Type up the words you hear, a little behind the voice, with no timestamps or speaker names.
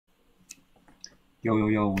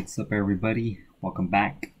Yo, what's up everybody? Welcome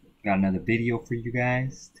back. Got another video for you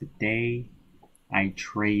guys. Today I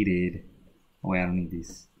traded, oh wait, I don't need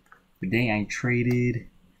these. Today I traded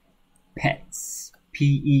Petz,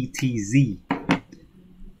 P-E-T-Z.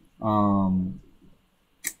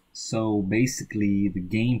 So basically the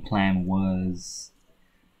game plan was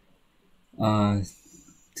to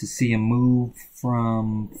see a move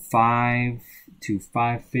from 5 to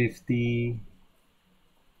 550,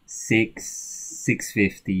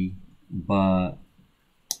 650, but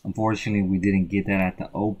unfortunately we didn't get that at the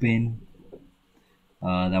open.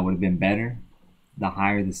 That would have been better. The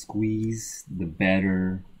higher the squeeze, the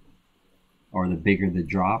better, or the bigger the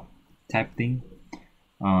drop type thing.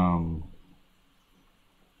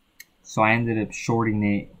 So I ended up shorting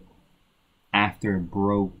it after it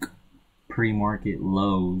broke pre-market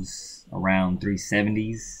lows around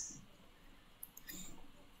 370s,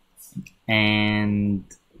 and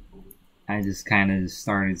I just kind of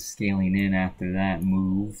started scaling in after that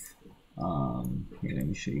move. Here, let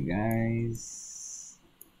me show you guys.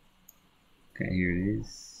 Okay, here it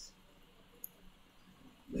is.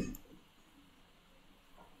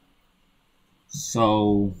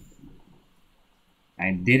 So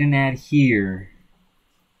I didn't add here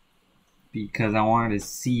because I wanted to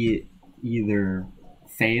see it either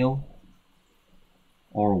fail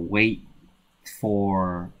or wait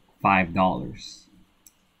for $5.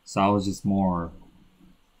 So I was just I'm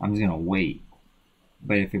just gonna wait.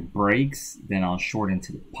 But if it breaks, then I'll short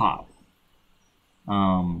into the pop.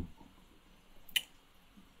 So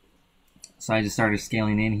I just started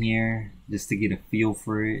scaling in here just to get a feel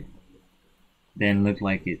for it. Then looked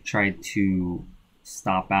like it tried to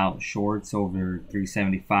stop out shorts over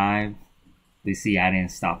 375. But see, I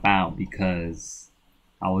didn't stop out because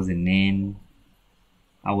I wasn't in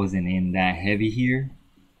that heavy here.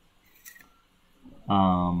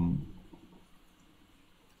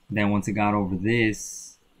 Then once it got over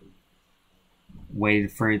this,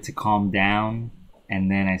 waited for it to calm down,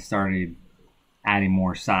 and then I started adding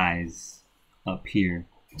more size up here.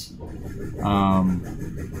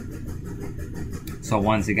 So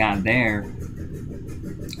once it got there,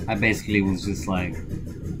 I basically was just like,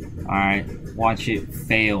 alright, watch it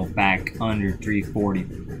fail back under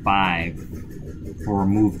 345 for a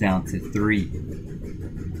move down to 3.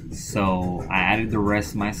 So I added the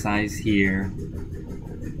rest of my size here,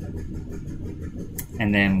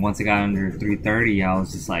 and then once it got under 330, I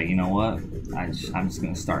was just like, you know what, I'm just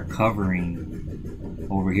gonna start covering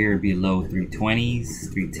over here below 320s,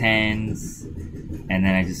 310s, and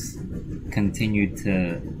then I just continued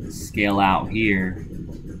to scale out here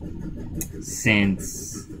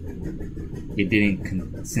since it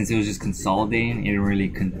was just consolidating. It didn't really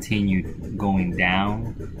continue going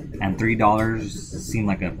down, and $3 seemed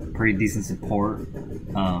like a pretty decent support,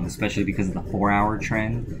 especially because of the 4-hour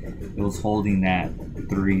trend. It was holding that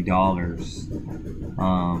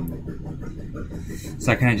 $3.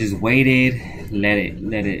 So I kind of just waited, let it,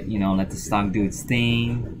 let the stock do its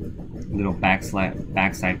thing. Little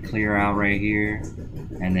backside clear out right here,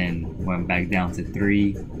 and then went back down to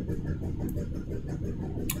 3.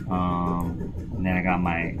 And then I got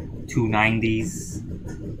my 290s,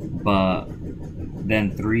 but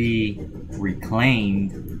then 3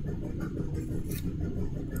 reclaimed,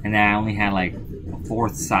 and then I only had like a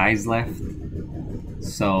 4th size left.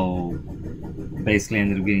 So basically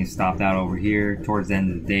ended up getting stopped out over here towards the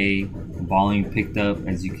end of the day. Volume picked up,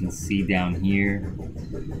 as you can see down here,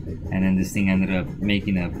 and then this thing ended up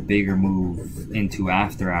making a bigger move into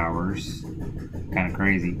after hours. Kind of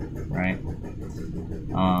crazy, right?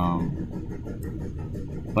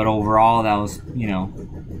 But overall, that was,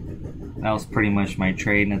 that was pretty much my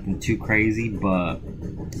trade. Nothing too crazy, but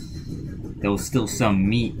there was still some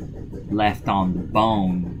meat left on the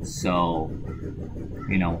bone. So,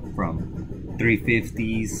 from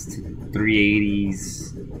 350s to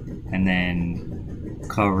 380s, and then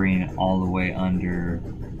covering all the way under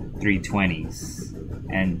 320s,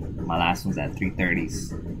 and my last one's at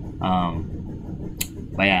 330s.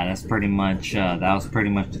 But yeah, that's pretty much that was pretty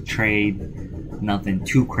much the trade. Nothing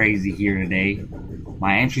too crazy here today.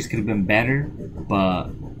 My entries could have been better, but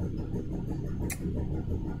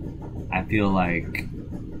I feel like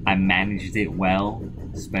I managed it well,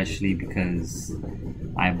 especially because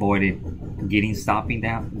I avoided getting stopped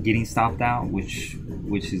out, which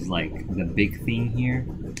is like the big thing here.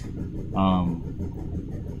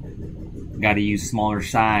 Got to use smaller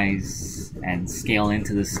size and scale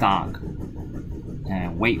into the stock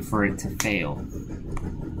and wait for it to fail.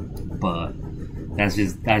 But that's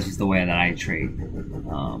just the way that I trade.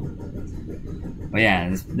 But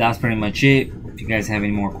yeah, that's pretty much it. If you guys have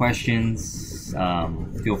any more questions,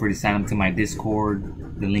 Feel free to sign up to my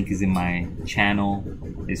Discord. The link is in my channel.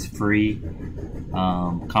 It's free.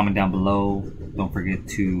 Comment down below. Don't forget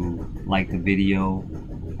to like the video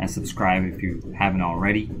and subscribe if you haven't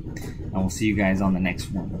already. And we'll see you guys on the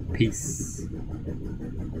next one. Peace.